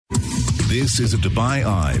This is a Dubai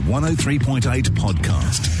Eye 103.8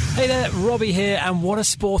 podcast. Hey there, Robbie here, and what a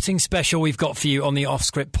sporting special we've got for you on the Off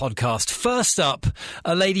Script podcast. First up,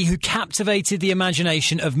 a lady who captivated the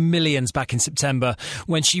imagination of millions back in September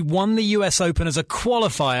when she won the US Open as a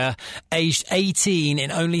qualifier, aged 18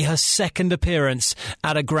 in only her second appearance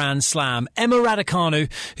at a Grand Slam. Emma Raducanu,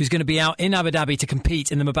 who's going to be out in Abu Dhabi to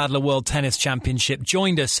compete in the Mubadala World Tennis Championship,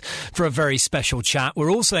 joined us for a very special chat.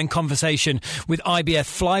 We're also in conversation with IBF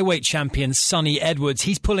flyweight champion Sonny Edwards.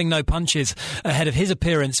 He's pulling no punches ahead of his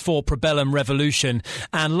appearance for Probellum Revolution.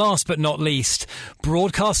 And last but not least,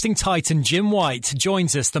 broadcasting titan Jim White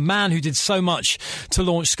joins us, the man who did so much to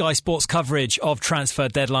launch Sky Sports coverage of Transfer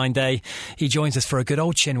Deadline Day. He joins us for a good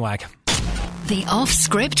old chinwag. The Off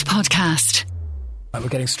Script podcast. We're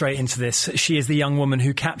getting straight into this. She is the young woman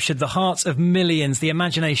who captured the hearts of millions, the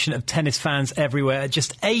imagination of tennis fans everywhere. At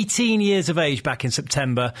just 18 years of age back in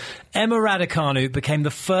September, Emma Raducanu became the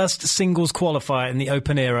first singles qualifier in the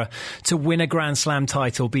Open era to win a Grand Slam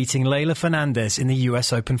title, beating Leylah Fernandez in the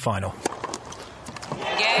US Open final.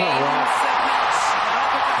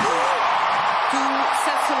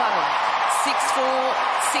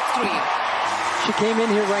 She came in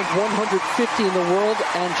here ranked 150 in the world,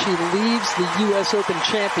 and she leaves the US Open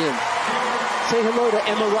champion. Say hello to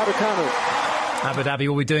Emma Raducanu. Abu Dhabi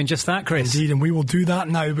will be doing just that, Chris. Indeed, and we will do that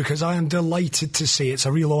now because I am delighted to say it's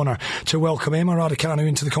a real honour to welcome Emma Raducanu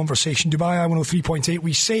into the conversation. Dubai Eye 103.8.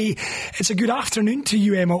 We say it's a good afternoon to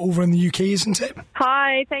you, Emma, over in the UK, isn't it?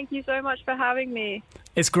 Hi, thank you so much for having me.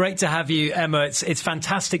 It's great to have you, Emma. It's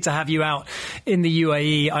fantastic to have you out in the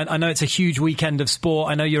UAE. I know it's a huge weekend of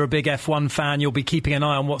sport. I know you're a big F1 fan. You'll be keeping an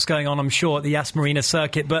eye on what's going on, I'm sure, at the Yas Marina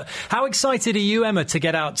circuit. But how excited are you, Emma, to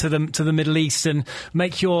get out to the Middle East and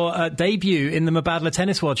make your debut in the Mubadala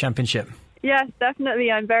Tennis World Championship? Yes, definitely.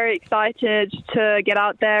 I'm very excited to get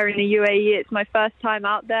out there in the UAE. It's my first time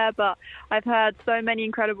out there, but I've heard so many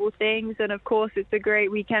incredible things. And of course, it's a great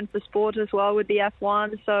weekend for sport as well with the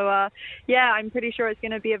F1. So, I'm pretty sure it's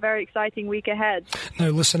going to be a very exciting week ahead. Now,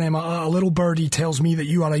 listen, Emma, a little birdie tells me that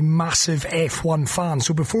you are a massive F1 fan.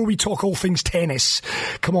 So before we talk all things tennis,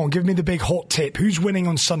 come on, give me the big hot tip. Who's winning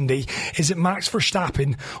on Sunday? Is it Max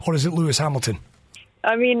Verstappen or is it Lewis Hamilton?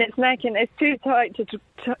 I mean, it's too tight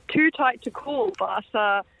to call, but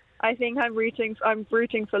I think I'm rooting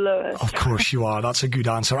for Lewis. Of course you are. That's a good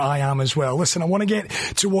answer. I am as well. Listen, I want to get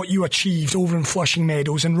to what you achieved over in Flushing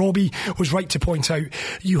Meadows, and Robbie was right to point out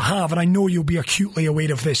you have, and I know you'll be acutely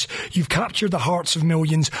aware of this, you've captured the hearts of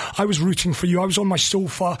millions. I was rooting for you. I was on my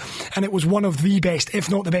sofa, and it was one of the best, if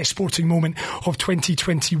not the best sporting moment of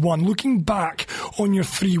 2021. Looking back on your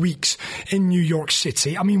 3 weeks in New York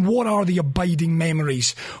City, I mean, what are the abiding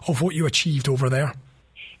memories of what you achieved over there?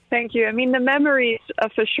 Thank you. I mean, the memories are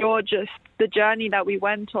for sure just the journey that we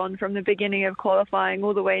went on from the beginning of qualifying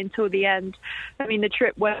all the way until the end. I mean, the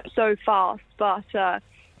trip went so fast, but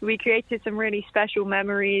we created some really special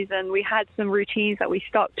memories, and we had some routines that we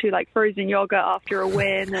stuck to, like frozen yogurt after a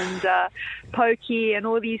win and pokey and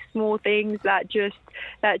all these small things that just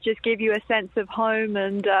give you a sense of home.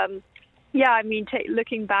 And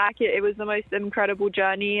looking back, it was the most incredible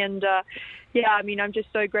journey, and I'm just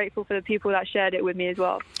so grateful for the people that shared it with me as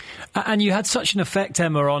well. And you had such an effect,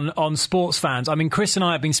 Emma, on sports fans. I mean, Chris and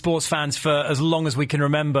I have been sports fans for as long as we can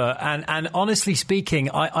remember. And honestly speaking,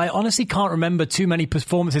 I honestly can't remember too many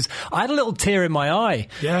performances. I had a little tear in my eye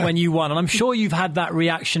when you won. And I'm sure you've had that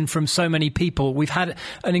reaction from so many people. We've had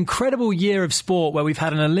an incredible year of sport where we've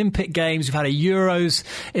had an Olympic Games, we've had a Euros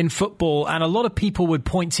in football. And a lot of people would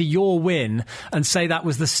point to your win and say that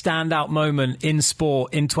was the standout moment in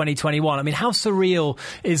sport in 2021. I mean, how surreal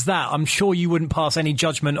is that? I'm sure you wouldn't pass any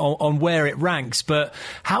judgment on where it ranks, but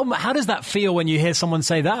how does that feel when you hear someone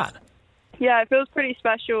say that? Yeah, it feels pretty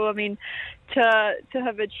special. I mean, to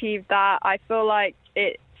have achieved that, I feel like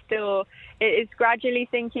it is gradually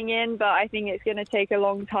sinking in, but I think it's going to take a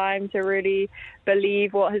long time to really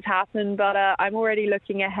believe what has happened. But I'm already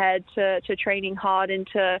looking ahead to training hard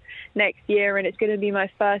into next year, and it's going to be my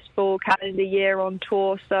first full calendar year on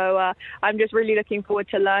tour. So I'm just really looking forward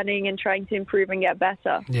to learning and trying to improve and get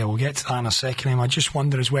better. Yeah, we'll get to that in a second. I just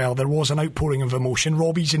wonder as well, there was an outpouring of emotion.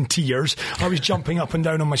 Robbie's in tears. I was jumping up and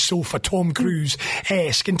down on my sofa, Tom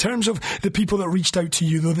Cruise-esque. In terms of the people that reached out to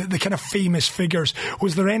you, though, the kind of famous figures,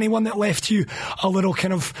 was there anyone that left you a little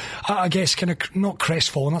kind of, I guess, kind of not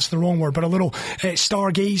crestfallen, that's the wrong word, but a little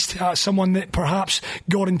stargazed, someone that perhaps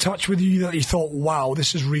got in touch with you that you thought, wow,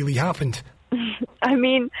 this has really happened? I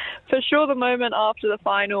mean, for sure the moment after the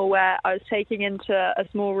final where I was taken into a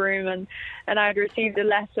small room and I had received a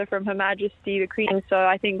letter from Her Majesty the Queen, so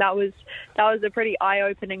I think that was a pretty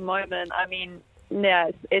eye-opening moment. I mean,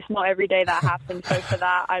 it's not every day that happens. So for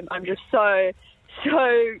that, I'm just so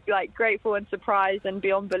like grateful and surprised and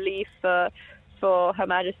beyond belief for Her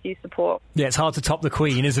Majesty's support. Yeah, it's hard to top the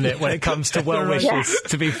Queen, isn't it, when it comes to well wishes,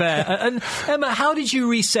 to be fair. And Emma, how did you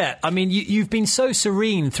reset? I mean, you've been so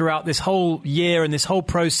serene throughout this whole year and this whole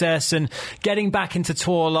process and getting back into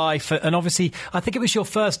tour life. And obviously, I think it was your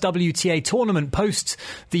first WTA tournament post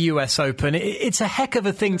the US Open. It's a heck of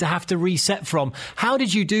a thing to have to reset from. How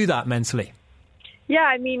did you do that mentally? Yeah,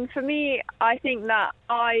 I mean, for me, I think that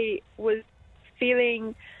I was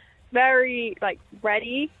feeling very,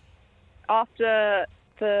 ready after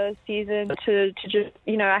the season to just,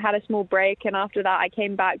 I had a small break, and after that I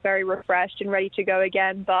came back very refreshed and ready to go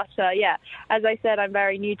again. But as I said, I'm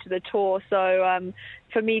very new to the tour, so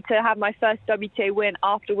for me to have my first WTA win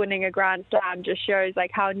after winning a Grand Slam just shows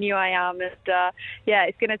how new I am. And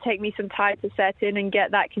it's going to take me some time to set in and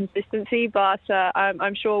get that consistency, but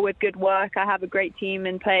I'm sure with good work, I have a great team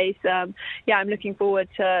in place. I'm looking forward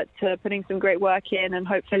to putting some great work in and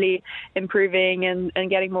hopefully improving and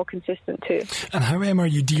getting more consistent too. And how, Emma, are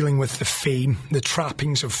you dealing with the fame, the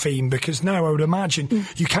trappings of fame? Because now I would imagine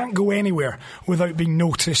you can't go anywhere without being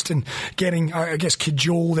noticed and getting, I guess,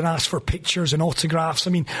 cajoled and asked for pictures and autographs. I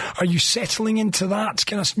mean, are you settling into that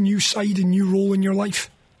kind of new side and new role in your life?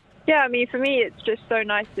 Yeah, I mean, for me, it's just so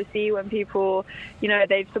nice to see when people,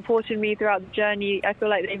 they've supported me throughout the journey. I feel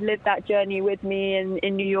like they've lived that journey with me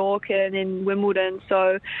in New York and in Wimbledon.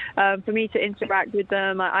 So for me to interact with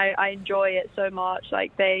them, I enjoy it so much.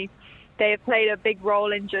 They have played a big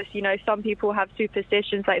role in just, some people have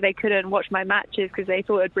superstitions, they couldn't watch my matches because they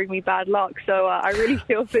thought it'd bring me bad luck. So I really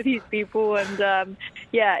feel for these people, and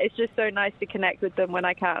it's just so nice to connect with them when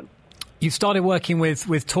I can. You've started working with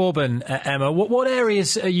Torben, Emma. What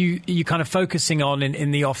areas are you kind of focusing on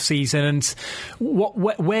in the off season, and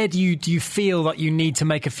where do you feel that you need to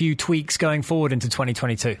make a few tweaks going forward into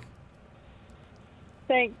 2022?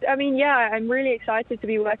 Thanks. I mean, I'm really excited to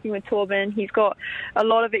be working with Torben. He's got a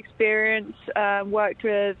lot of experience, worked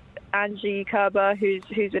with Angie Kerber, who's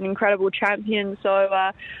an incredible champion. So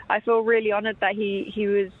I feel really honoured that he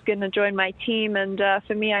was going to join my team. And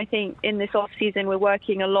for me, I think in this off-season, we're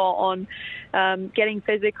working a lot on getting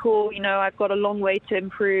physical. I've got a long way to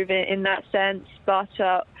improve in that sense. But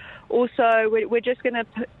also, we're just going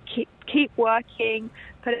to keep working,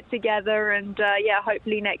 put it together, and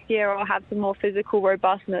hopefully next year I'll have some more physical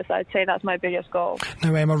robustness. I'd say that's my biggest goal.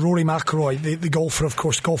 Now, Emma, Rory McIlroy, the golfer, of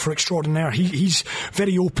course, golfer extraordinaire, he's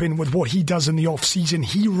very open with what he does in the off-season.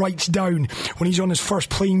 He writes down, when he's on his first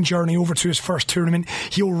plane journey over to his first tournament,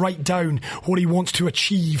 he'll write down what he wants to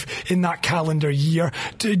achieve in that calendar year.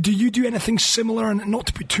 Do you do anything similar? And not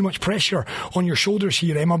to put too much pressure on your shoulders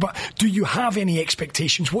here, Emma, but do you have any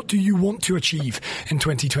expectations? What do you want to achieve in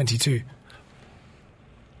 2022?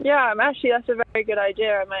 Yeah, that's a very good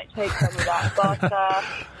idea. I might take some of that. But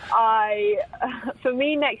for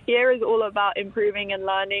me, next year is all about improving and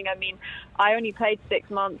learning. I mean, I only played 6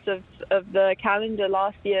 months of the calendar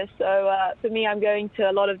last year. So for me, I'm going to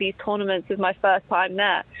a lot of these tournaments as my first time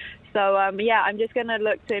there. So, I'm just going to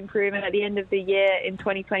look to improve. And at the end of the year in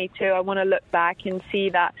 2022, I want to look back and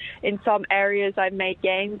see that in some areas I've made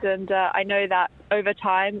gains. And I know that over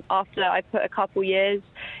time, after I put a couple years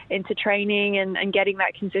into training and getting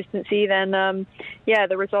that consistency, then,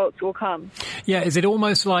 the results will come. Yeah, is it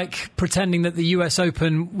almost like pretending that the US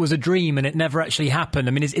Open was a dream and it never actually happened?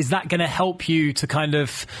 I mean, is that going to help you to kind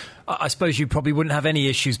of... I suppose you probably wouldn't have any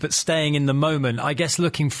issues, but staying in the moment, I guess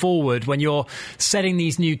looking forward, when you're setting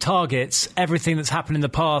these new targets, everything that's happened in the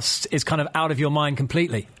past is kind of out of your mind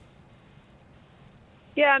completely.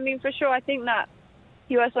 Yeah, I mean, for sure. I think that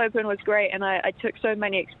US Open was great, and I took so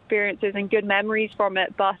many experiences and good memories from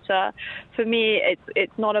it. But for me,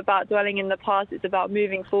 it's not about dwelling in the past. It's about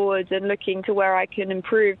moving forwards and looking to where I can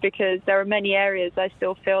improve, because there are many areas I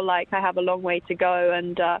still feel like I have a long way to go.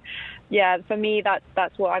 And for me,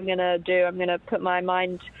 that's what I'm going to do. I'm going to put my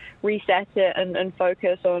mind, reset it, and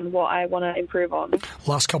focus on what I want to improve on.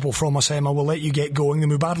 Last couple from us, Emma. We'll let you get going. The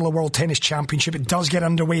Mubadala World Tennis Championship, it does get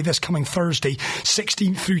underway this coming Thursday,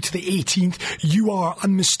 16th through to the 18th. You are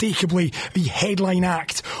unmistakably the headline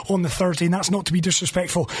act on the Thursday, and that's not to be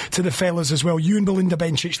disrespectful to the fellas as well. You and Belinda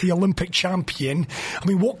Bencic, the Olympic champion. I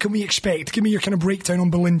mean, what can we expect? Give me your kind of breakdown on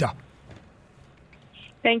Belinda.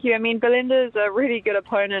 Thank you. I mean, Belinda's a really good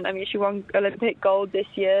opponent. I mean, she won Olympic gold this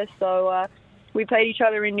year, so we played each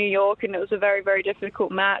other in New York, and it was a very, very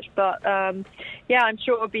difficult match. But, I'm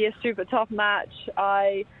sure it'll be a super tough match.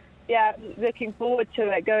 yeah, looking forward to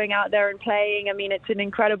it, going out there and playing. I mean, it's an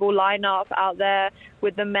incredible lineup out there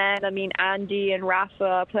with the men. I mean, Andy and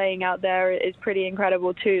Rafa playing out there is pretty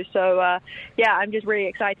incredible too. So, yeah, I'm just really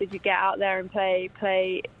excited to get out there and play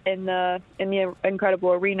in the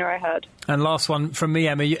incredible arena, I heard. And last one from me,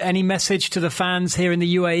 Emma, any message to the fans here in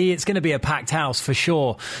the UAE? It's going to be a packed house for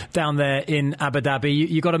sure down there in Abu Dhabi.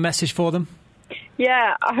 You got a message for them?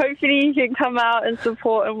 Yeah, hopefully you can come out and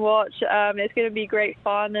support and watch. It's going to be great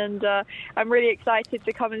fun, and I'm really excited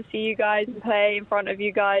to come and see you guys and play in front of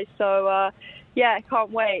you guys. So, yeah,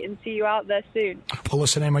 can't wait and see you out there soon. Well,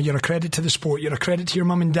 listen, Emma, you're a credit to the sport. You're a credit to your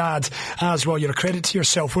mum and dad as well. You're a credit to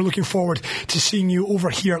yourself. We're looking forward to seeing you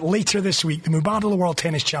over here later this week, the Mubadala World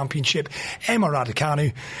Tennis Championship. Emma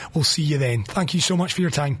Raducanu, we'll see you then. Thank you so much for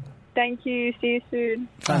your time. Thank you. See you soon.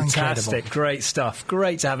 Fantastic. Incredible. Great stuff.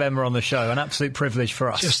 Great to have Emma on the show. An absolute privilege for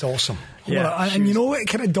us. Just awesome. Yeah, and you know what? It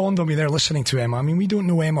kind of dawned on me there listening to Emma. I mean, we don't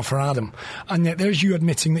know Emma for Adam. And yet there's you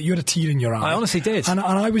admitting that you had a tear in your eye. I honestly did. And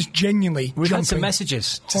I was genuinely We've had some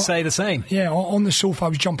messages to say the same. Yeah, on the sofa I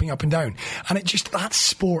was jumping up and down. And it just, that's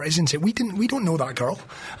sport, isn't it? We don't know that girl.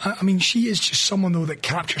 I mean, she is just someone, though, that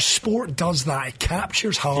captures. Sport does that. It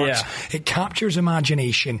captures hearts. Yeah. It captures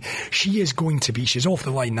imagination. She is going to be, she's off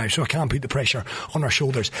the line now, so I can't put the pressure on her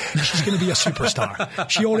shoulders. She's going to be a superstar.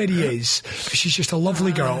 She already is. She's just a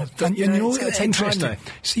lovely girl. And you know, it's interesting.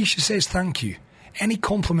 See, she says thank you. Any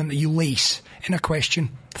compliment that you lace in a question,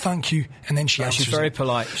 thank you, and then she answers. She's very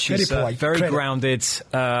polite. She's very polite, very grounded,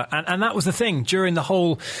 and that was the thing during the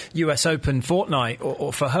whole US Open fortnight,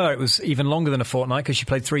 or for her it was even longer than a fortnight because she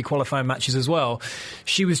played 3 qualifying matches as well.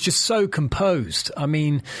 She was just so composed. I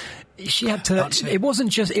mean, she had to. It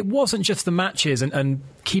wasn't just the matches and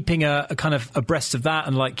keeping a kind of abreast of that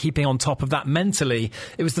and like keeping on top of that mentally.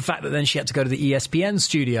 It was the fact that then she had to go to the ESPN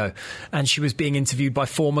studio and she was being interviewed by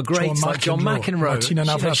former greats like John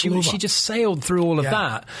McEnroe. She just sailed through all of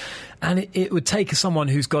that. And it would take someone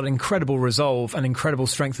who's got incredible resolve and incredible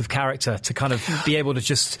strength of character to kind of be able to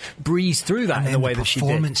just breeze through that in the way that she did.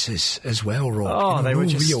 Performances as well, Rob. Oh, they were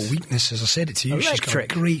just real weaknesses. I said it to you. Electric. She's got a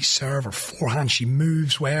great serve. Her forehand, she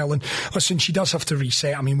moves well. And listen, she does have to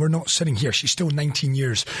reset. I mean, we're not sitting here. She's still 19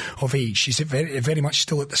 years of age. She's very, very much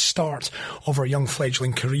still at the start of her young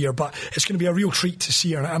fledgling career. But it's going to be a real treat to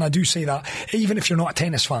see her. And I do say that, even if you're not a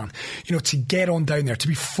tennis fan, you know, to get on down there, to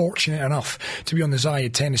be fortunate enough to be on the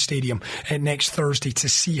Zayed Tennis Stadium next Thursday to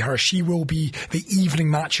see her. She will be the evening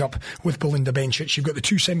matchup with Belinda Bencic. You've got the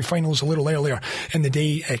 2 semi-finals a little earlier in the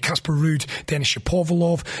day. Casper Ruud, Denis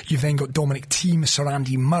Shapovalov. You've then got Dominic Thiem, Sir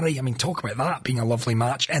Andy Murray. I mean, talk about that being a lovely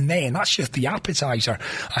match. And then that's just the appetizer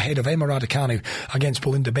ahead of Emma Raducanu against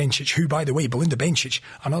Belinda Bencic, who, by the way, Belinda Bencic,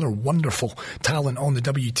 another wonderful talent on the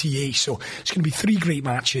WTA. So it's going to be 3 great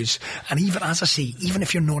matches. And even, as I say, even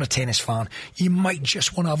if you're not a tennis fan, you might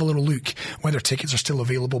just want to have a little look whether tickets are still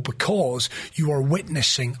available, because you are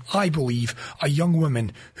witnessing, I believe, a young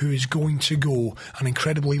woman who is going to go an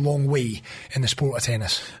incredibly long way in the sport of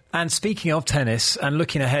tennis. And speaking of tennis and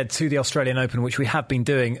looking ahead to the Australian Open, which we have been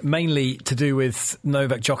doing, mainly to do with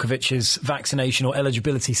Novak Djokovic's vaccination or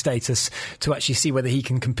eligibility status to actually see whether he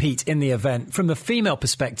can compete in the event. From the female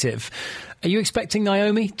perspective, are you expecting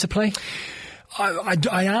Naomi to play?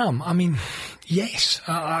 I am. I mean, yes,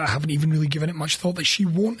 I haven't even really given it much thought that she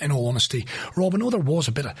won't, in all honesty. Rob, I know there was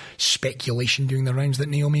a bit of speculation during the rounds that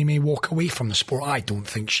Naomi may walk away from the sport. I don't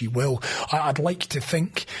think she will. I'd like to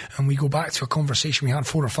think, and we go back to a conversation we had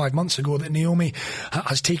 4 or 5 months ago, that Naomi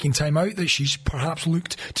has taken time out, that she's perhaps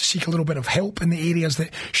looked to seek a little bit of help in the areas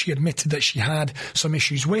that she admitted that she had some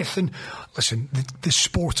issues with. And listen, the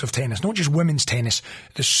sport of tennis, not just women's tennis,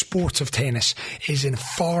 the sport of tennis is in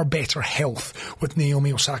far better health with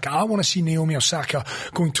Naomi Osaka. I want to see Naomi Osaka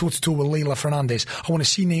going toe-to-toe with Leylah Fernandez. I want to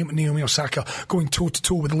see Naomi Osaka going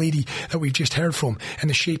toe-to-toe with the lady that we've just heard from in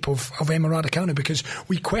the shape of Emma Raducanu, because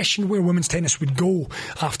we questioned where women's tennis would go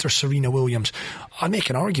after Serena Williams. I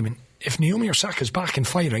make an argument. If Naomi Osaka's back and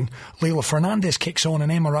firing, Leylah Fernandez kicks on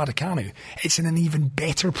and Emma Raducanu, it's in an even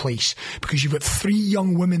better place, because you've got 3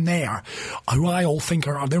 young women there who I all think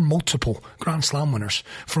are they're multiple Grand Slam winners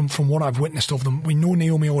from what I've witnessed of them. We know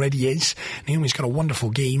Naomi already is. Naomi's got a wonderful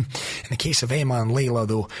game. In the case of Emma and Leylah,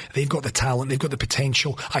 though, they've got the talent, they've got the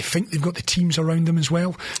potential. I think they've got the teams around them as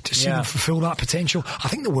well to see them fulfil that potential. I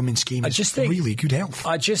think the women's game is really good health.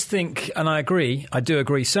 I just think, and I do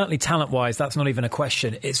agree, certainly talent-wise, that's not even a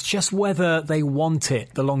question. It's just whether they want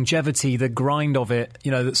it, the longevity, the grind of it, you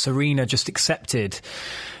know, that Serena just accepted.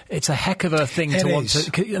 It's a heck of a thing to want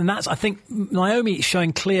to, and that's, I think, Naomi is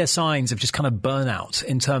showing clear signs of just kind of burnout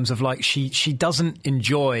in terms of like she doesn't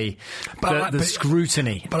enjoy the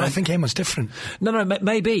scrutiny. But I think Emma's different. No,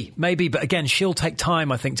 maybe, but again, she'll take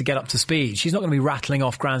time, I think, to get up to speed. She's not going to be rattling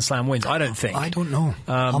off Grand Slam wins, I don't think. I don't know.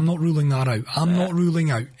 I'm not ruling that out. I'm not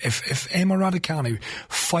ruling out if Emma Raducanu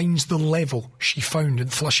finds the level she found at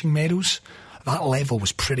Flushing Meadows. That level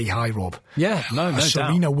was pretty high, Rob. Yeah, no doubt.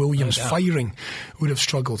 Serena Williams firing would have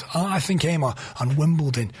struggled. I think Emma on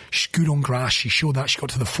Wimbledon, she's good on grass. She showed that. She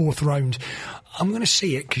got to the 4th round. I'm going to say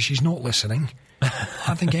it because she's not listening.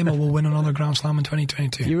 I think Emma will win another Grand Slam in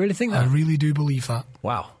 2022. You really think that? I really do believe that.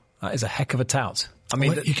 Wow, that is a heck of a tout. I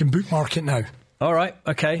mean, you can bookmark it now. All right,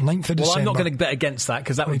 okay. 9th of December. Well, I'm not going to bet against that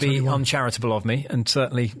because that would be uncharitable of me and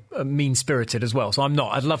certainly mean-spirited as well. So I'm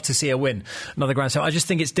not. I'd love to see her win another Grand Slam. I just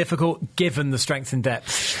think it's difficult given the strength and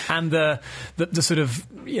depth and the sort of,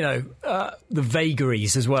 the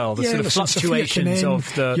vagaries as well, the sort of fluctuations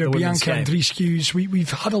of the women's Bianca game. Andreescu's. We've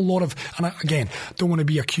had a lot of, and I, again, don't want to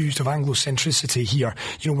be accused of Anglocentricity here.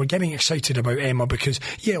 We're getting excited about Emma because,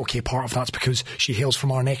 part of that's because she hails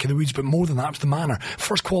from our neck of the woods, but more than that, it's the manner.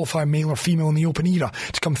 First qualifier male or female in the Open era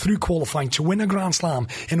to come through qualifying to win a Grand Slam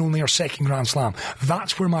in only her 2nd Grand Slam.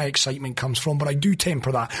 That's where my excitement comes from, but I do temper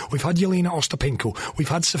that. We've had Jelena Ostapenko, we've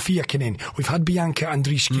had Sofia Kenin, we've had Bianca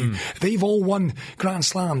Andreescu. They've all won Grand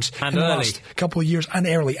Slams in the last couple of years, and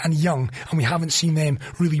early and young, and we haven't seen them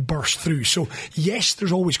really burst through. So yes,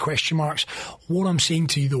 there's always question marks. What I'm saying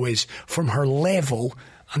to you though is, from her level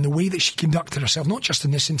and the way that she conducted herself, not just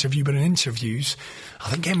in this interview but in interviews, I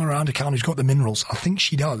think Emma Raducanu's got the minerals. I think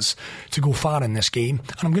she does to go far in this game,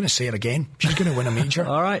 and I'm going to say it again, she's going to win a major.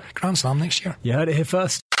 All right, Grand Slam next year. You heard it here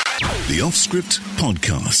first. The Off-Script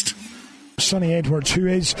Podcast. Sonny Edwards, who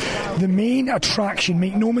is the main attraction,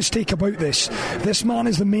 make no mistake about this. This man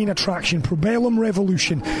is the main attraction. Probellum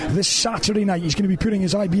Revolution this Saturday night. He's going to be putting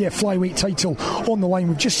his IBF flyweight title on the line.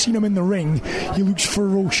 We've just seen him in the ring. He looks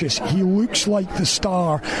ferocious. He looks like the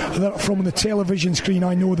star that from the television screen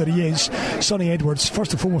I know that he is. Sonny Edwards,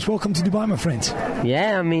 first and foremost, welcome to Dubai, my friend.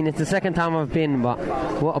 Yeah, I mean, it's the 2nd time I've been, but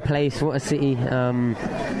what a place, what a city.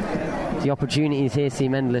 The opportunities here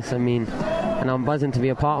seem endless. I mean, and I'm buzzing to be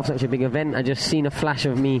a part of such a big event. I just seen a flash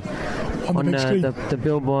of me on the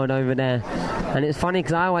billboard over there, and it's funny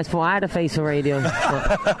because I always thought I had a face for radio. Here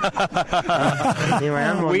I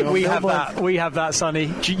am. We have that,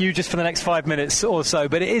 Sonny. You just for the next 5 minutes or so.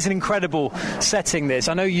 But it is an incredible setting. This,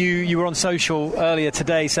 I know you were on social earlier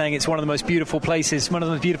today saying it's one of the most beautiful places, one of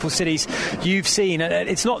the most beautiful cities you've seen.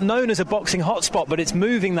 It's not known as a boxing hotspot, but it's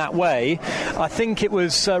moving that way. I think it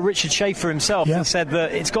was Richard Schaefer himself that said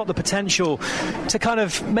that it's got the potential to kind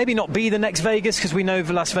of maybe not be the next Vegas, because we know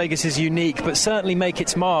Las Vegas is unique, but certainly make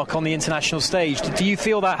its mark on the international stage. Do you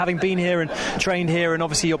feel that, having been here and trained here, and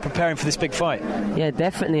obviously you're preparing for this big fight? Yeah,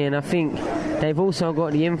 definitely, and I think they've also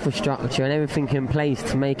got the infrastructure and everything in place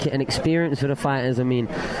to make it an experience for the fighters. I mean,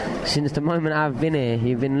 since the moment I've been here,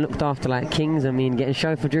 you've been looked after like kings. I mean, getting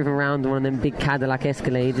chauffeur driven around one of them big Cadillac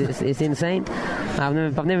Escalades, it's insane. I've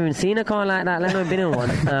never even seen a car like that, let alone been in one.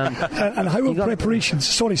 And how have preparations,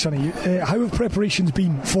 sorry Sonny, how have preparations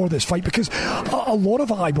been for this fight? Because a lot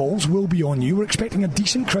of eyeballs will be on you. We're expecting a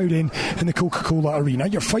decent crowd in the Coca-Cola Arena.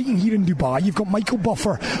 You're fighting here in Dubai. You've got Michael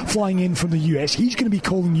Buffer flying in from the US. He's going to be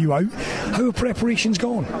calling you out. How have preparations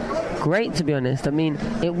gone? Great, to be honest. I mean,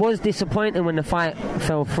 it was disappointing when the fight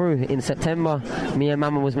fell through in September. Me and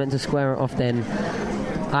Mama was meant to square it off then.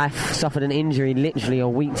 I suffered an injury literally a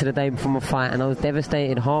week to the day before my fight, and I was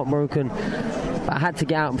devastated, heartbroken. But I had to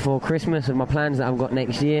get out before Christmas with my plans that I've got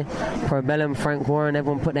next year. Probellum, Frank Warren,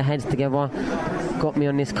 everyone put their heads together, got me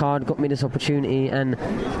on this card, got me this opportunity, and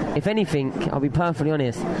if anything, I'll be perfectly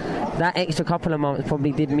honest, that extra couple of months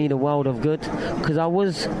probably did me the world of good, because I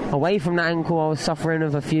was away from that ankle. I was suffering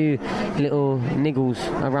of a few little niggles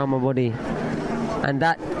around my body, and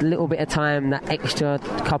that little bit of time, that extra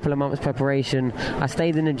couple of months preparation, I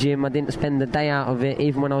stayed in the gym. I didn't spend the day out of it,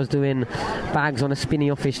 even when I was doing bags on a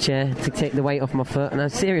spinny office chair to take the weight off my foot. And I'm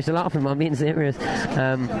serious, a lot of them, I'm being serious.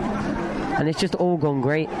 And it's just all gone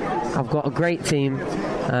great. I've got a great team.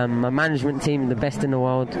 My management team, the best in the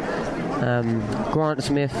world. Grant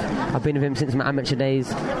Smith, I've been with him since my amateur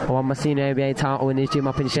days. I won my senior ABA title in his gym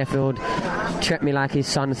up in Sheffield. Treated me like his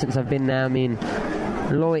son since I've been there. I mean,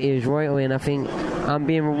 loyalty is royalty, and I think I'm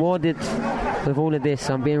being rewarded with all of this.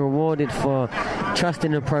 I'm being rewarded for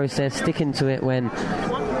trusting the process, sticking to it when,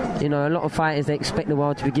 a lot of fighters, they expect the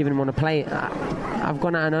world to be giving them on a plate. I've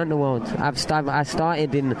gone out and earned the world. I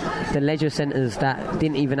started in the leisure centres that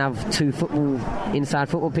didn't even have inside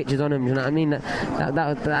football pitches on them. You know what I mean?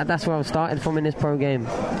 That's where I started from in this pro game.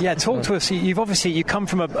 Yeah, talk to us. You come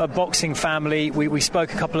from a boxing family. We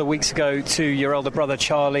spoke a couple of weeks ago to your elder brother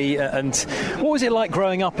Charlie, and what was it like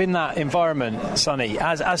growing up in that environment, Sonny?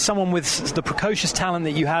 As someone with the precocious talent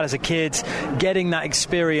that you had as a kid, getting that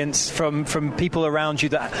experience from people around you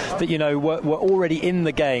that you know were already in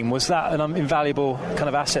the game, was that an invaluable kind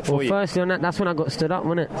of asset for you? Firstly on that's when I got stood up,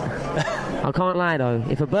 wasn't it? I can't lie though,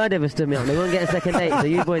 if a bird ever stood me up, they won't get a second date, so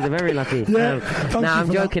you boys are very lucky. Now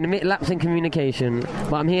I'm joking, admit lapse in communication,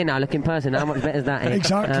 but I'm here now, look in person, how much better is that?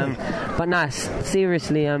 Exactly. But nice,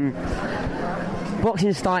 seriously,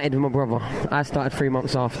 boxing started with my brother. I started 3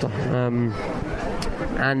 months after,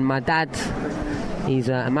 and my dad, he's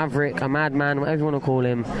a maverick, a madman, whatever you want to call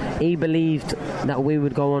him. He believed that we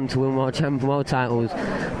would go on to win world titles.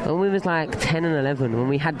 When we was like 10 and 11, when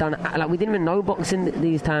we had done, like, we didn't even know boxing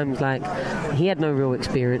these times. Like, he had no real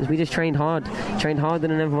experience. We just trained harder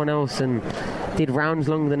than everyone else, and did rounds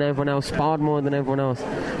longer than everyone else, sparred more than everyone else.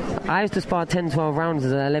 I used to spar 10, 12 rounds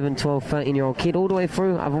as an 11, 12, 13-year-old kid all the way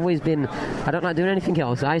through. I've always been, I don't like doing anything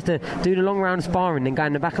else. I used to do the long round sparring and go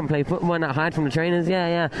in the back and play football and hide from the trainers.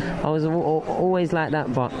 Yeah. I was always like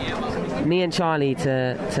that. But me and Charlie,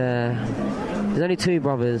 there's only 2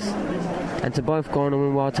 brothers, and to both go on and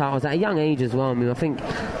win world titles at a young age as well. I mean, I think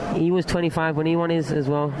he was 25 when he won his as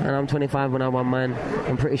well, and I'm 25 when I won mine.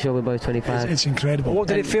 I'm pretty sure we're both 25. It's incredible. What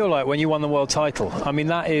did it feel like when you won the world title? I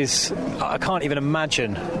mean, I can't even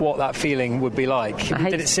imagine what that feeling would be like.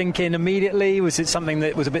 Did it sink in immediately? Was it something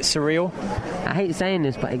that was a bit surreal? I hate saying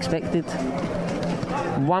this, but expected.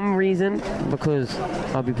 One reason, because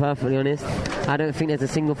I'll be perfectly honest, I don't think there's a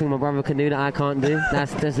single thing my brother can do that I can't do.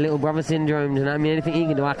 That's little brother syndrome, you know what I mean? Anything he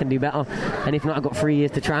can do, I can do better. And if not, I've got 3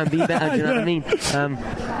 years to try and be better, do you know what I mean?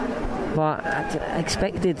 But I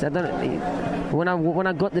expected. When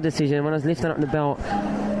I got the decision, when I was lifting up the belt,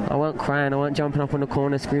 I weren't crying, I weren't jumping up on the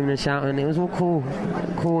corner, screaming and shouting. It was all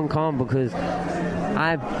cool and calm, because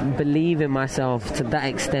I believe in myself to that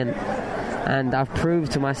extent. And I've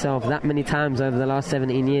proved to myself that many times over the last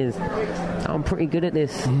 17 years I'm pretty good at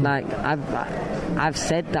this. Like, I've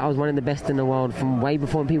said that I was one of the best in the world from way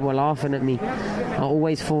before people were laughing at me. I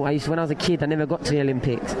always thought, when I was a kid, I never got to the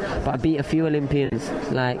Olympics, but I beat a few Olympians,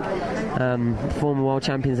 like former world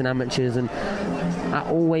champions and amateurs, and I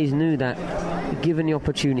always knew that given the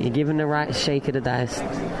opportunity, given the right shake of the dice,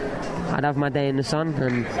 I'd have my day in the sun,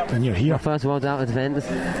 and you're here. My first world title defence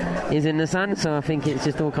is in the sun, so I think it's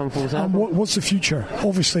just all come full circle. What's the future?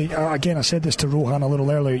 Obviously, again, I said this to Rohan a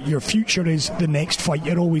little earlier, your future is the next fight.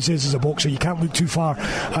 It always is as a boxer. You can't look too far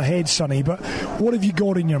ahead, Sonny, but what have you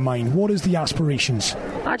got in your mind? What is the aspirations?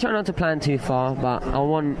 I try not to plan too far, but I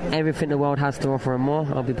want everything the world has to offer and more.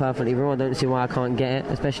 I'll be perfectly real. I don't see why I can't get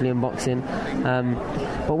it, especially in boxing.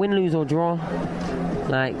 But win, lose or draw,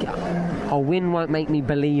 like, a win won't make me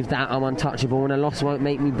believe that I'm untouchable, and a loss won't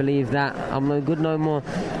make me believe that I'm no good no more.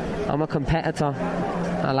 I'm a competitor.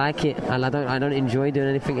 I like it, and I don't enjoy doing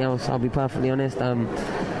anything else, I'll be perfectly honest.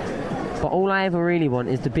 But all I ever really want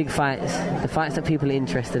is the big fights, the fights that people are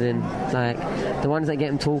interested in, like the ones that get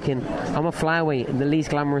them talking. I'm a flyweight, the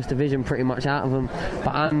least glamorous division pretty much out of them,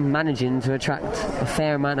 but I'm managing to attract a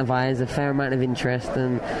fair amount of eyes, a fair amount of interest,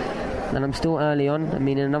 and I'm still early on. I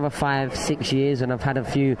mean, in another 5-6 years, and I've had a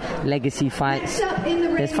few legacy fights,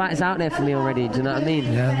 there's fights out there for me already, do you know what I mean?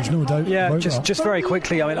 Yeah, there's no doubt. Yeah, just very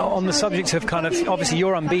quickly, I mean, on the subject of kind of, obviously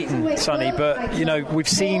you're unbeaten, Sonny, but, you know, we've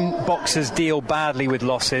seen boxers deal badly with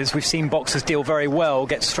losses. We've seen boxers deal very well,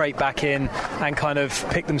 get straight back in and kind of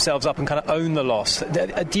pick themselves up and kind of own the loss.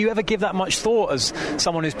 Do you ever give that much thought as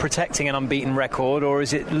someone who's protecting an unbeaten record, or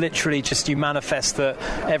is it literally just you manifest that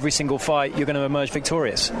every single fight you're going to emerge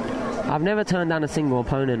victorious? I've never turned down a single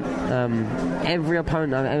opponent. Every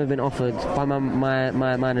opponent I've ever been offered by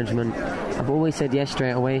my management, I've always said yes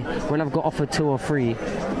straight away. When I've got offered 2 or 3,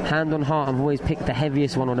 hand on heart, I've always picked the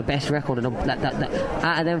heaviest one or the best record, and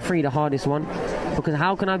out of them 3, the hardest one. Because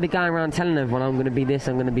how can I be going around telling everyone I'm going to be this,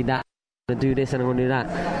 I'm going to be that, I'm going to do this and I'm going to do that,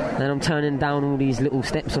 and then I'm turning down all these little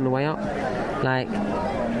steps on the way up? Like,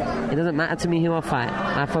 it doesn't matter to me who I fight.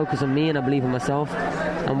 I focus on me and I believe in myself,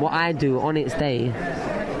 and what I do on its day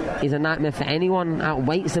is a nightmare for anyone out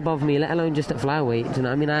weights above me, let alone just at flyweight. Do you know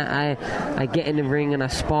what I mean? I get in the ring and I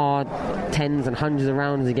spar tens and hundreds of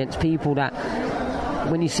rounds against people that,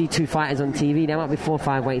 when you see 2 fighters on TV, there might be 4 or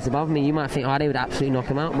 5 weights above me. You might think, they would absolutely knock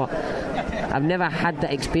them out, but I've never had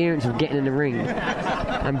the experience of getting in the ring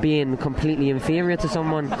and being completely inferior to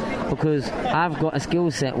someone, because I've got a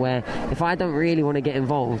skill set where if I don't really want to get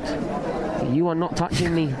involved, you are not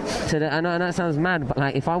touching me. I know that sounds mad, but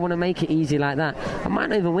like if I want to make it easy like that, I might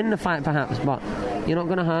not even win the fight perhaps, but you're not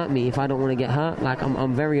going to hurt me if I don't want to get hurt. Like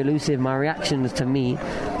I'm very elusive. My reactions to me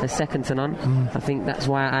are second to none. I think that's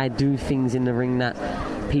why I do things in the ring that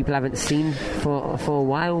people haven't seen for a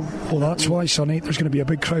while. Well, that's why, Sonny, there's going to be a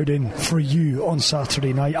big crowd in for you on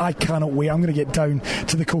Saturday night. I cannot wait. I'm going to get down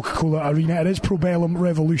to the Coca-Cola Arena. It is Probellum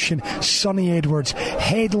Revolution. Sonny Edwards,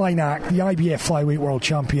 headline act, the IBF Flyweight World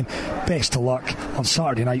Champion. Best of luck on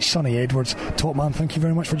Saturday night. Sonny Edwards, top man, thank you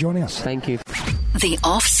very much for joining us. Thank you. The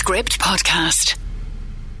Off Script Podcast.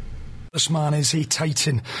 This man is a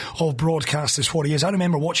titan of broadcast, is what he is. I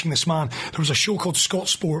remember watching this man. There was a show called Scott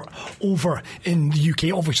Sport over in the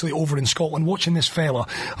UK, obviously over in Scotland. Watching this fella,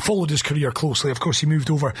 I followed his career closely. Of course, he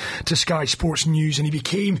moved over to Sky Sports News, and he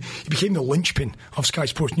became the linchpin of Sky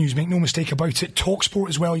Sports News. Make no mistake about it. Talk Sport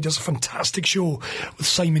as well. He does a fantastic show with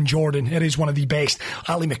Simon Jordan. It is one of the best.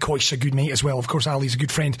 Ali McCoy's a good mate as well. Of course, Ali's a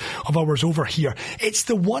good friend of ours over here. It's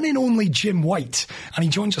the one and only Jim White, and he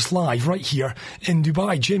joins us live right here in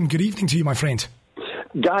Dubai. Jim, good evening to you, my friend.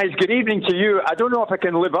 Guys, good evening to you. I don't know if I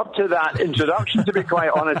can live up to that introduction, to be quite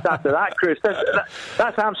honest, after that, Chris.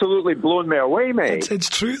 That's absolutely blown me away, mate. It's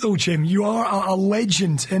true, though, Jim. You are a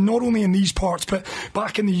legend, and not only in these parts, but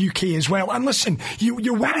back in the UK as well. And listen,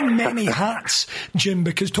 you're wearing many hats, Jim,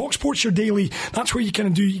 because TalkSport's your daily, that's where you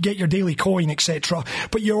get your daily coin, etc.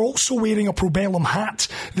 But you're also wearing a Probellum hat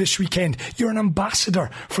this weekend. You're an ambassador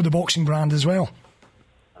for the boxing brand as well.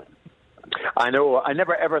 I know. I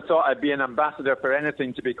never ever thought I'd be an ambassador for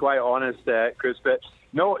anything, to be quite honest, Chris. But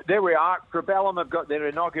no, there we are. Probellum have got their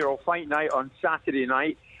inaugural fight night on Saturday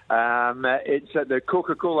night. It's at the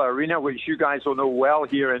Coca-Cola Arena, which you guys will know well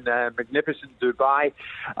here in magnificent Dubai.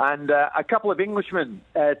 And a couple of Englishmen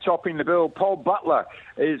topping the bill. Paul Butler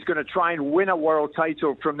is going to try and win a world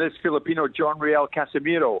title from this Filipino, John Riel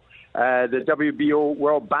Casimiro. The WBO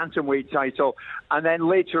World Bantamweight title. And then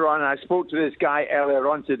later on, I spoke to this guy earlier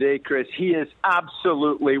on today, Chris. He is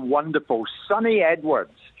absolutely wonderful. Sonny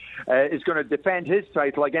Edwards is going to defend his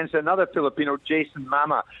title against another Filipino, Jason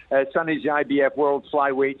Mama, Sonny's IBF World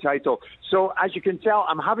Flyweight title. So, as you can tell,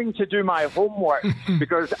 I'm having to do my homework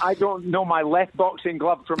because I don't know my left boxing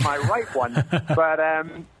glove from my right one. But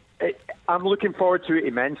I'm looking forward to it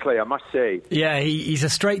immensely, I must say. Yeah, he's a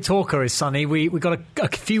straight talker, is Sonny. We got a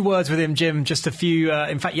few words with him, Jim, just a few.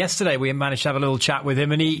 In fact, yesterday we managed to have a little chat with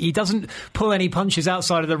him, and he doesn't pull any punches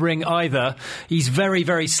outside of the ring either. He's very,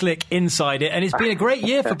 very slick inside it, and it's been a great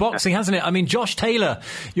year for boxing, hasn't it? I mean, Josh Taylor,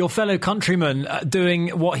 your fellow countryman, doing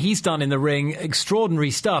what he's done in the ring,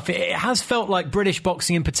 extraordinary stuff. It has felt like British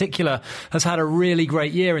boxing in particular has had a really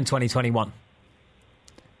great year in 2021.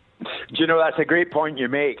 Do you know, that's a great point you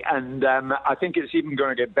make, and I think it's even going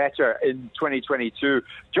to get better in 2022.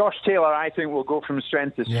 Josh Taylor, I think, will go from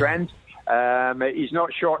strength to strength. He's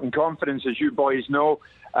not short in confidence, as you boys know,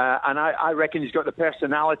 and I reckon he's got the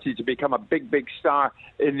personality to become a big, big star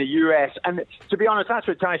in the US. And to be honest, that's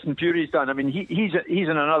what Tyson Fury's done. I mean, he's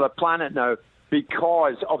on another planet now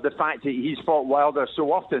because of the fact that he's fought Wilder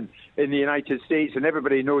so often in the United States, and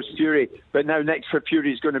everybody knows Fury. But now next for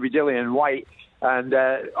Fury is going to be Dillian White. And,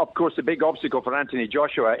 of course, the big obstacle for Anthony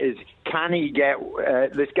Joshua is, can he get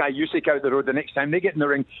this guy Usyk out the road the next time they get in the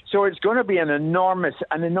ring? So it's going to be an enormous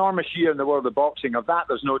year in the world of boxing. Of that,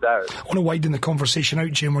 there's no doubt. I want to widen the conversation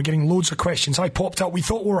out, Jim. We're getting loads of questions. I popped up. We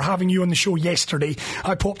thought we were having you on the show yesterday.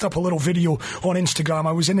 I popped up a little video on Instagram.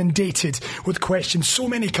 I was inundated with questions. So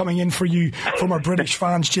many coming in for you from our British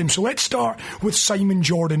fans, Jim. So let's start with Simon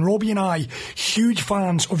Jordan. Robbie and I, huge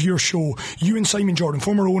fans of your show. You and Simon Jordan,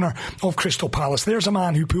 former owner of Crystal Palace. There's a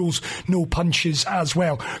man who pulls no punches as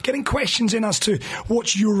well. Getting questions in as to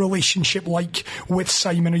what's your relationship like with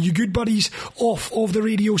Simon. Are you good buddies off of the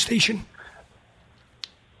radio station?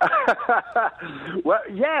 Well,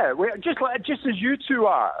 yeah, just as you two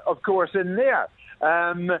are, of course, in there.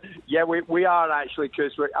 Yeah, we are actually,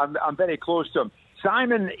 Chris. I'm very close to him.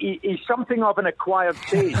 Simon, he's something of an acquired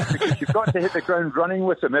taste because you've got to hit the ground running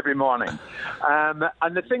with him every morning.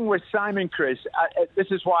 And the thing with Simon, Chris,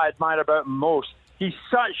 this is what I admire about him most. He's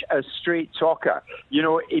such a straight talker. You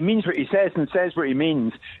know, he means what he says and says what he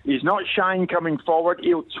means. He's not shy in coming forward.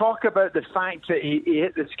 He'll talk about the fact that he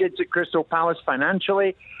hit the skids at Crystal Palace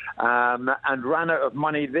financially and ran out of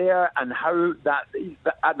money there and how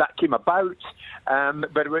that came about.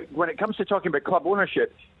 But when it comes to talking about club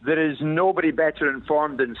ownership, there is nobody better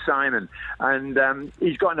informed than Simon. And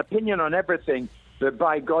he's got an opinion on everything. that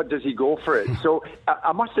by God does he go for it. So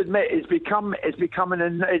I must admit,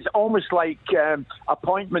 it's almost like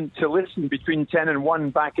appointment to listen between 10 and 1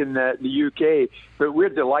 back in the UK. But we're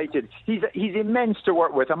delighted. He's immense to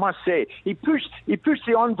work with, I must say. He pushed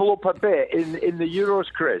the envelope a bit in the Euros,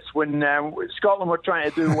 Chris, when Scotland were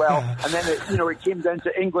trying to do well, and then it came down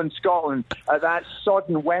to England-Scotland at that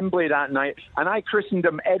sodden Wembley that night, and I christened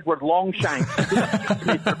him Edward Longshanks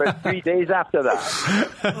for about 3 days after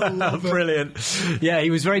that. Brilliant. Yeah,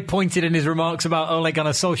 he was very pointed in his remarks about Ole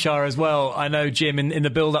Gunnar Solskjaer as well. I know, Jim, in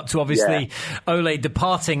the build-up to obviously Ole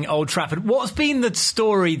departing Old Trafford. What's been the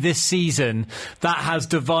story this season that has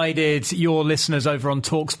divided your listeners over on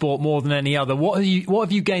TalkSport more than any other? What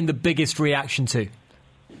have you gained the biggest reaction to?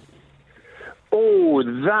 Oh,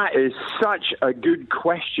 that is such a good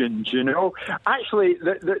question, Actually,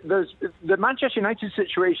 the Manchester United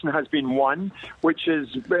situation has been one which has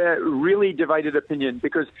really divided opinion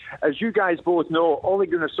because, as you guys both know, Ole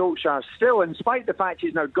Gunnar Solskjaer still, in spite of the fact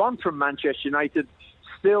he's now gone from Manchester United,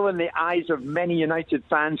 still in the eyes of many United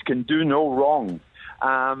fans can do no wrong.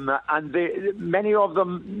 And many of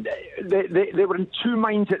them, they were in two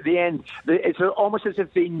minds at the end. It's almost as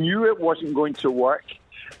if they knew it wasn't going to work.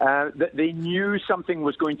 That they knew something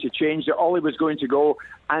was going to change, that Ollie was going to go,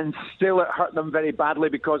 and still it hurt them very badly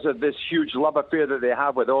because of this huge love affair that they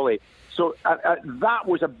have with Ollie. So that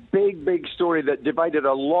was a big, big story that divided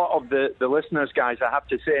a lot of the listeners, guys, I have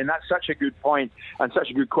to say, and that's such a good point and such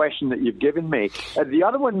a good question that you've given me. The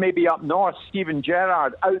other one maybe up north, Steven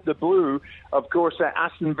Gerrard, out the blue, of course,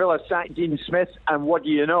 Aston Villa sacked Dean Smith, and what do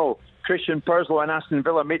you know? Christian Purslow and Aston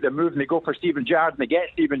Villa make the move and they go for Steven Gerrard and they get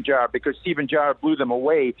Steven Gerrard because Steven Gerrard blew them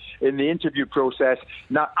away in the interview process.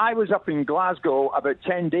 Now, I was up in Glasgow about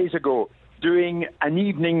 10 days ago doing an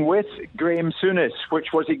evening with Graham Souness, which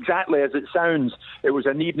was exactly as it sounds. It was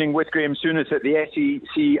an evening with Graham Souness at the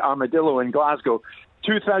SEC Armadillo in Glasgow.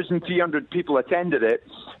 2,300 people attended it,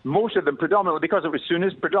 most of them predominantly, because it was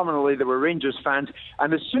Souness, predominantly they were Rangers fans.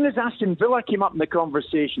 And as soon as Aston Villa came up in the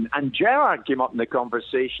conversation and Gerrard came up in the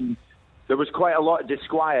conversation, there was quite a lot of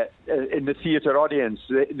disquiet in the theatre audience.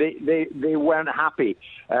 They weren't happy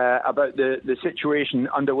about the situation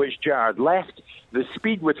under which Gerrard left, the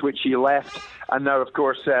speed with which he left, and now, of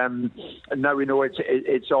course, now we know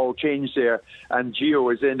it's all changed there, and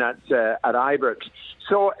Gio is in at Ibrox.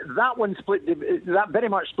 So that one that very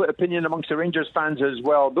much split opinion amongst the Rangers fans as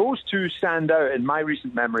well. Those two stand out in my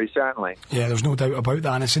recent memory, certainly. Yeah, there's no doubt about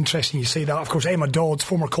that, and it's interesting you say that. Of course, Emma Dodds,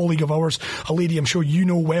 former colleague of ours, a lady I'm sure you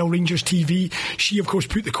know well, Rangers TV, she of course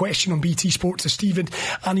put the question on BT Sport to Stephen,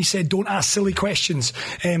 and he said, don't ask silly questions,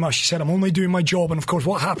 Emma. She said, I'm only doing my job. And of course,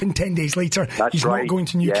 what happened 10 days later? He's not going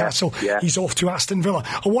to Newcastle. He's off to Aston Villa.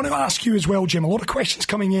 I want to ask you as well, Jim, a lot of questions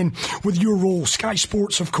coming in with your role, Sky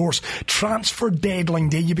Sports, of course, transfer deadline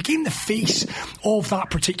day. You became the face of that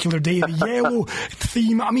particular day, the yellow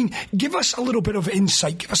theme. I mean, give us a little bit of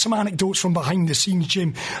insight, give us some anecdotes from behind the scenes,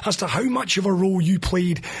 Jim, as to how much of a role you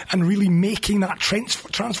played and really making that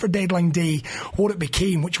transfer deadline day what it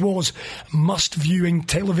became, which was must-viewing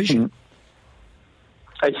television.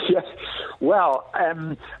 Yes. Well,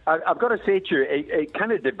 I've got to say to you, it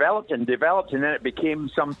kind of developed, and then it became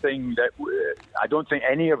something that I don't think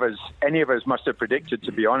any of us must have predicted,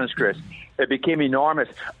 to be honest, Chris. It became enormous.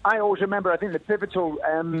 I always remember, I think the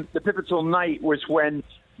pivotal night was when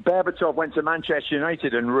Berbatov went to Manchester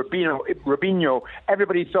United and Robinho,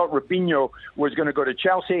 everybody thought Robinho was going to go to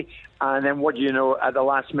Chelsea, and then what do you know, at the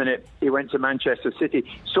last minute he went to Manchester City.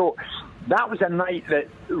 So that was a night that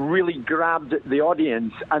really grabbed the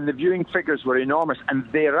audience, and the viewing figures were enormous,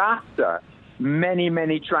 and thereafter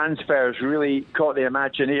many transfers really caught the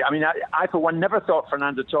imagination. I mean, I for one never thought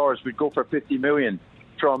Fernando Torres would go for 50 million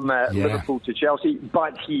from Liverpool to Chelsea,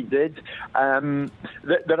 but he did.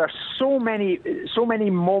 There are so many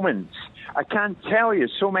moments. I can't tell you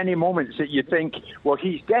so many moments that you think, well,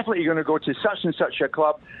 he's definitely going to go to such and such a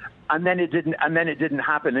club, and then it didn't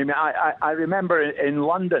happen. I mean, I remember in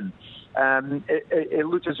London, it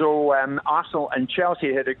looked as though Arsenal and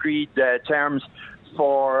Chelsea had agreed terms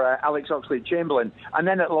for Alex Oxlade-Chamberlain, and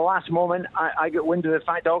then at the last moment I got wind of the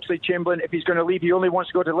fact that Oxlade-Chamberlain, if he's going to leave, he only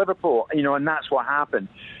wants to go to Liverpool, and that's what happened.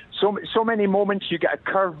 So many moments you get a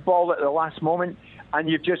curveball at the last moment and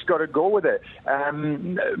you've just got to go with it.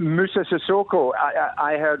 Moussa Sissoko,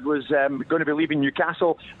 I heard, was going to be leaving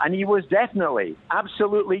Newcastle, and he was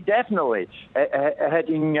absolutely definitely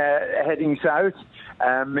heading south.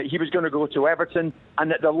 He was going to go to Everton,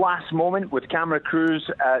 and at the last moment, with camera crews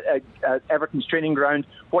at Everton's training ground,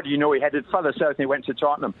 what do you know, he headed further south and he went to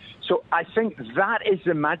Tottenham. So I think that is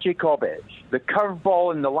the magic of it, the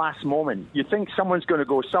curveball in the last moment. You think someone's going to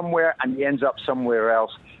go somewhere and he ends up somewhere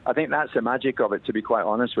else. I think that's the magic of it, to be quite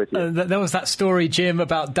honest with you. There was that story, Jim,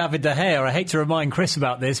 about David De Gea. I hate to remind Chris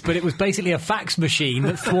about this, but it was basically a fax machine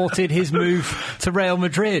that thwarted his move to Real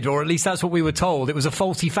Madrid, or at least that's what we were told. It was a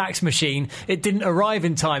faulty fax machine. It didn't arrive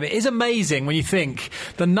in time. It is amazing when you think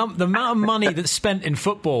the amount of money that's spent in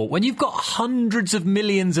football, when you've got hundreds of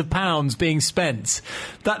millions of pounds being spent,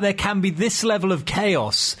 that there can be this level of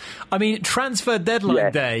chaos. I mean, transfer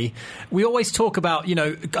deadline day, we always talk about,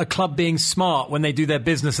 a club being smart when they do their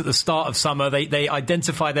business at the start of summer. They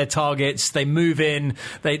identify their targets, they move in,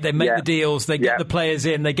 they make the deals, they get the players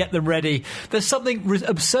in, they get them ready. There's something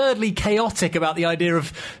absurdly chaotic about the idea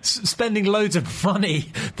of spending loads of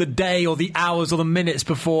money the day or the hours or the minutes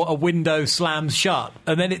before a window slams shut.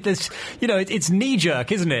 And then it's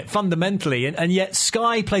knee-jerk, isn't it, fundamentally? And yet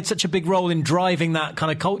Sky played such a big role in driving that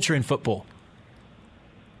kind of culture in football.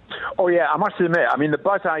 Oh, yeah, I must admit, I mean, the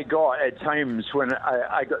buzz I got at times when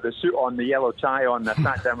I got the suit on, the yellow tie on, I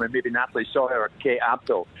sat down with maybe Natalie Sawyer or Kate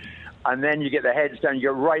Abdul, and then you get the heads down, you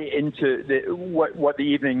get right into what the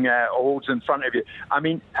evening holds in front of you. I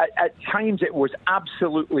mean, at times it was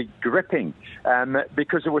absolutely gripping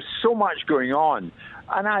because there was so much going on.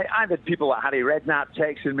 And I've had people like Harry Redknapp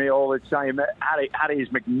texting me all the time. Harry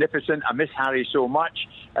is magnificent. I miss Harry so much.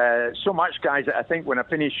 So much, guys, that I think when I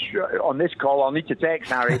finish on this call, I'll need to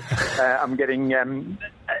text Harry. I'm getting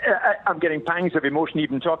pangs of emotion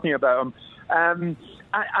even talking about him. And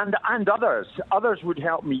others would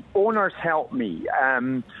help me. Owners help me.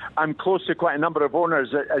 I'm close to quite a number of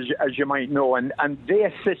owners, as you might know, and they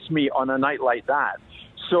assist me on a night like that.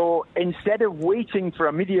 So instead of waiting for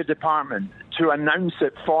a media department to announce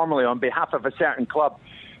it formally on behalf of a certain club,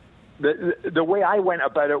 the way I went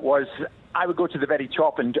about it was I would go to the very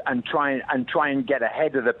top and try and get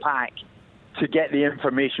ahead of the pack to get the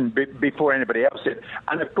information before anybody else did.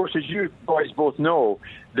 And of course, as you boys both know,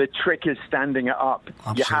 the trick is standing it up.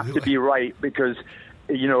 Absolutely. You have to be right because,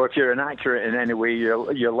 if you're inaccurate in any way,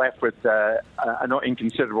 you're left with a not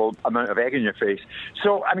inconsiderable amount of egg in your face.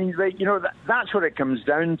 So, I mean, that's what it comes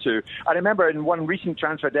down to. I remember in one recent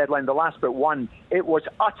transfer deadline, the last but one, it was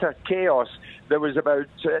utter chaos. There was about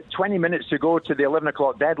 20 minutes to go to the 11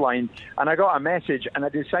 o'clock deadline, and I got a message, and I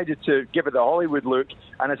decided to give it the Hollywood look,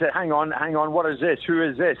 and I said, hang on, what is this? Who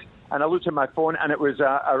is this? And I looked at my phone, and it was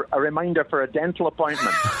a reminder for a dental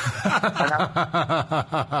appointment.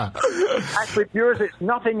 Actually, yours, it's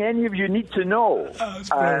nothing any of you need to know.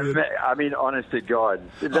 I mean, honest to God.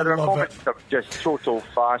 There are moments of just total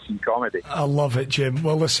farce and comedy. I love it, Jim.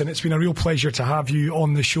 Well, listen, it's been a real pleasure to have you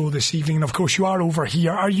on the show this evening. And, of course, you are over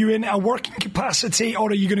here. Are you in a working capacity,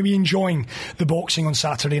 or are you going to be enjoying the boxing on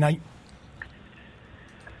Saturday night?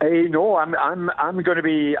 No, I'm going to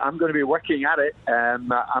be working at it.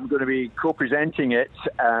 I'm going to be co-presenting it,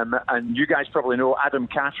 and you guys probably know Adam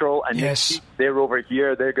Catterall and yes. They're over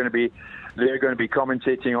here. They're going to be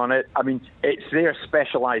commentating on it. I mean, it's their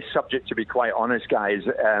specialised subject, to be quite honest, guys.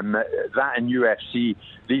 That and UFC,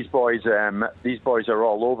 these boys are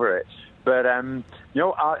all over it. But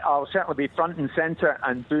I'll certainly be front and centre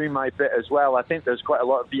and doing my bit as well. I think there's quite a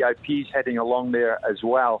lot of VIPs heading along there as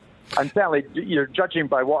well. And certainly, judging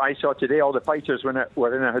by what I saw today, all the fighters were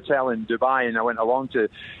in a hotel in Dubai, and I went along to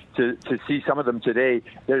see some of them today.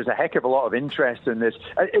 There's a heck of a lot of interest in this.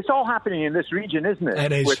 It's all happening in this region, isn't it?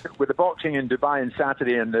 It is. With the boxing in Dubai on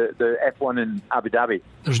Saturday and the F1 in Abu Dhabi.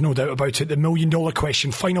 There's no doubt about it. The $1 million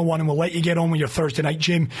question, final one, and we'll let you get on with your Thursday night.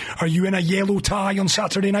 Jim, are you in a yellow tie on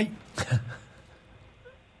Saturday night?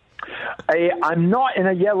 I'm not in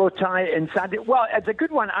a yellow tie in Saturday. Well, it's a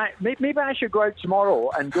good one. Maybe I should go out tomorrow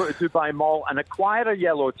and go to Dubai Mall and acquire a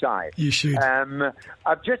yellow tie. You should. I've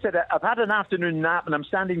had an afternoon nap, and I'm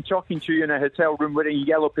standing talking to you in a hotel room wearing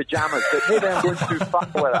yellow pajamas. But maybe I'm going too far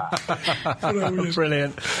with that.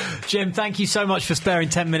 Brilliant, Jim. Thank you so much for sparing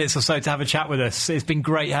 10 minutes or so to have a chat with us. It's been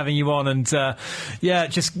great having you on, and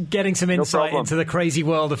just getting some insight into the crazy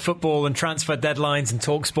world of football and transfer deadlines and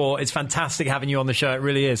talk sport. It's fantastic having you on the show. It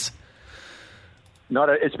really is.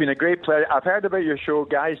 It's been a great pleasure. I've heard about your show,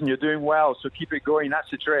 guys, and you're doing well, so keep it going. That's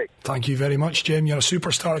the trick. Thank you very much, Jim. You're a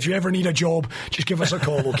superstar. If you ever need a job, just give us a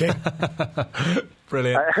call, okay?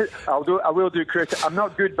 Brilliant. I will do, Chris. I'm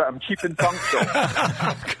not good, but I'm cheap and punctual.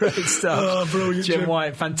 Great stuff. Oh, brilliant, Jim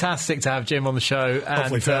White. Fantastic to have Jim on the show.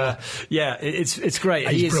 Lovely fella. It's great.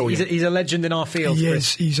 He's a legend in our field. He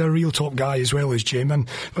is. He's a real top guy as well as Jim. And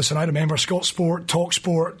listen, I remember Scott Sport, Talk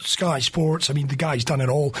Sport, Sky Sports. I mean, the guy's done it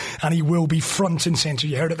all, and he will be front and centre.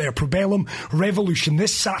 You heard it there. Probellum Revolution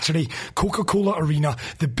this Saturday, Coca-Cola Arena,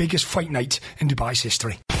 the biggest fight night in Dubai's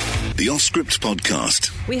history. The Off-Script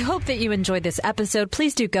Podcast. We hope that you enjoyed this episode.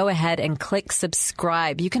 Please do go ahead and click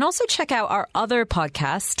subscribe. You can also check out our other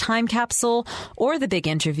podcasts, Time Capsule or The Big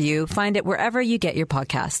Interview. Find it wherever you get your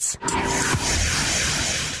podcasts.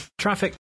 Traffic.